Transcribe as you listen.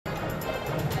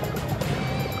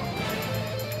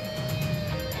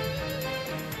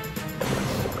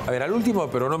A ver, al último,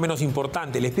 pero no menos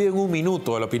importante, les pido en un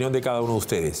minuto la opinión de cada uno de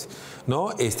ustedes,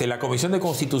 ¿no? La Comisión de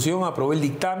Constitución aprobó el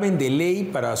dictamen de ley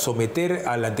para someter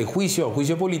al antejuicio o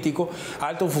juicio político a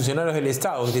altos funcionarios del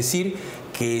Estado, es decir,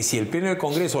 que si el Pleno del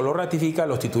Congreso lo ratifica,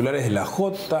 los titulares de la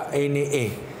JNE,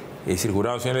 es decir,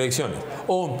 Jurado Nacional de Elecciones,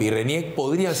 OMPI y RENIEC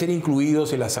podrían ser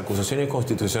incluidos en las acusaciones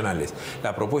constitucionales.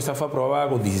 La propuesta fue aprobada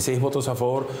con 16 votos a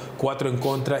favor, 4 en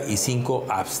contra y 5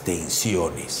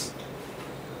 abstenciones.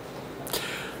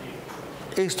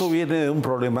 Esto viene de un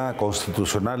problema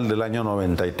constitucional del año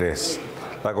 93.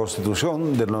 La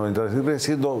Constitución del 93,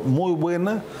 siendo muy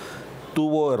buena,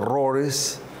 tuvo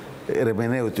errores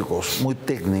hermenéuticos muy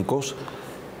técnicos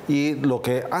y lo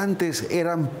que antes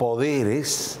eran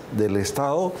poderes del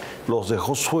Estado los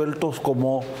dejó sueltos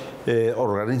como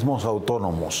organismos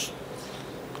autónomos.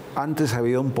 Antes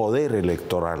había un poder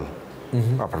electoral.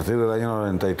 A partir del año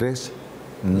 93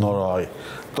 no lo hay.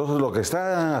 Entonces lo que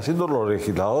están haciendo los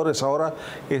legisladores ahora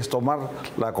es tomar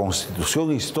la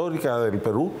Constitución histórica del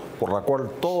Perú, por la cual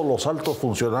todos los altos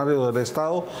funcionarios del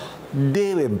Estado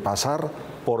deben pasar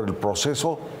por el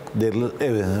proceso del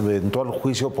eventual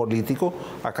juicio político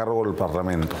a cargo del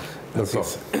Parlamento. Doctor.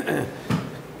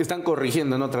 Están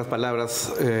corrigiendo, en otras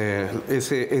palabras,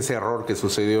 ese error que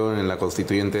sucedió en la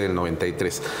Constituyente del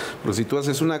 93. Pero si tú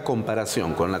haces una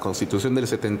comparación con la Constitución del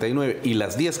 79 y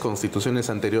las 10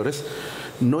 constituciones anteriores,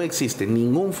 no existe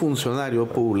ningún funcionario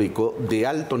público de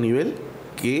alto nivel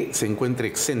que se encuentre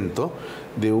exento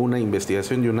de una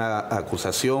investigación y una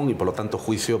acusación y, por lo tanto,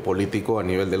 juicio político a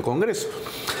nivel del Congreso.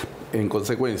 En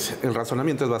consecuencia, el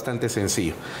razonamiento es bastante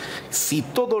sencillo. Si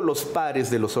todos los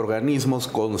pares de los organismos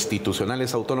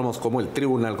constitucionales autónomos como el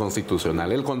Tribunal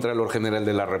Constitucional, el Contralor General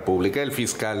de la República, el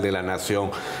Fiscal de la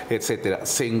Nación, etcétera,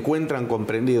 se encuentran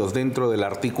comprendidos dentro del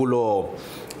artículo,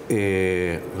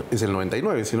 es el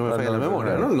 99, si no me falla la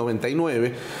memoria, ¿no? El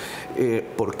 99.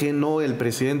 ¿Por qué no el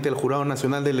presidente del Jurado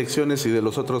Nacional de Elecciones y de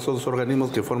los otros dos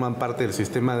organismos que forman parte del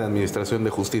sistema de administración de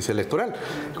justicia electoral?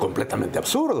 Completamente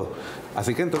absurdo.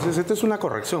 Así que entonces esta es una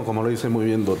corrección, como lo dice muy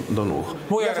bien don Hugo.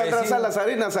 Muy ya saldrá a las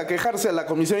arenas a quejarse a la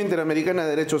Comisión Interamericana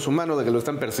de Derechos Humanos de que lo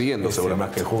están persiguiendo,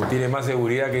 seguramente. Más que tiene más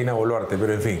seguridad que Ina Boluarte,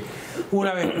 pero en fin.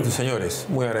 Una vez, señores,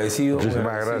 muy agradecido.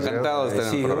 Muchísimas gracias. Encantado de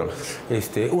estar en el programa.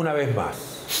 Una vez más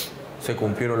se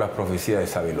cumplieron las profecías de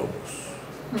Sabelomos.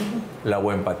 La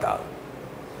agua empatada.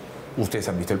 Ustedes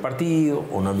han visto el partido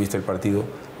o no han visto el partido.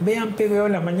 Vean PBO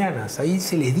en las mañanas, ahí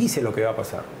se les dice lo que va a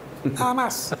pasar. Nada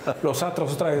más. Los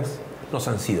astros otra vez nos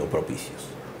han sido propicios.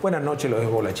 Buenas noches, los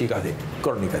dejo las chicas de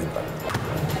Crónica de Impacto.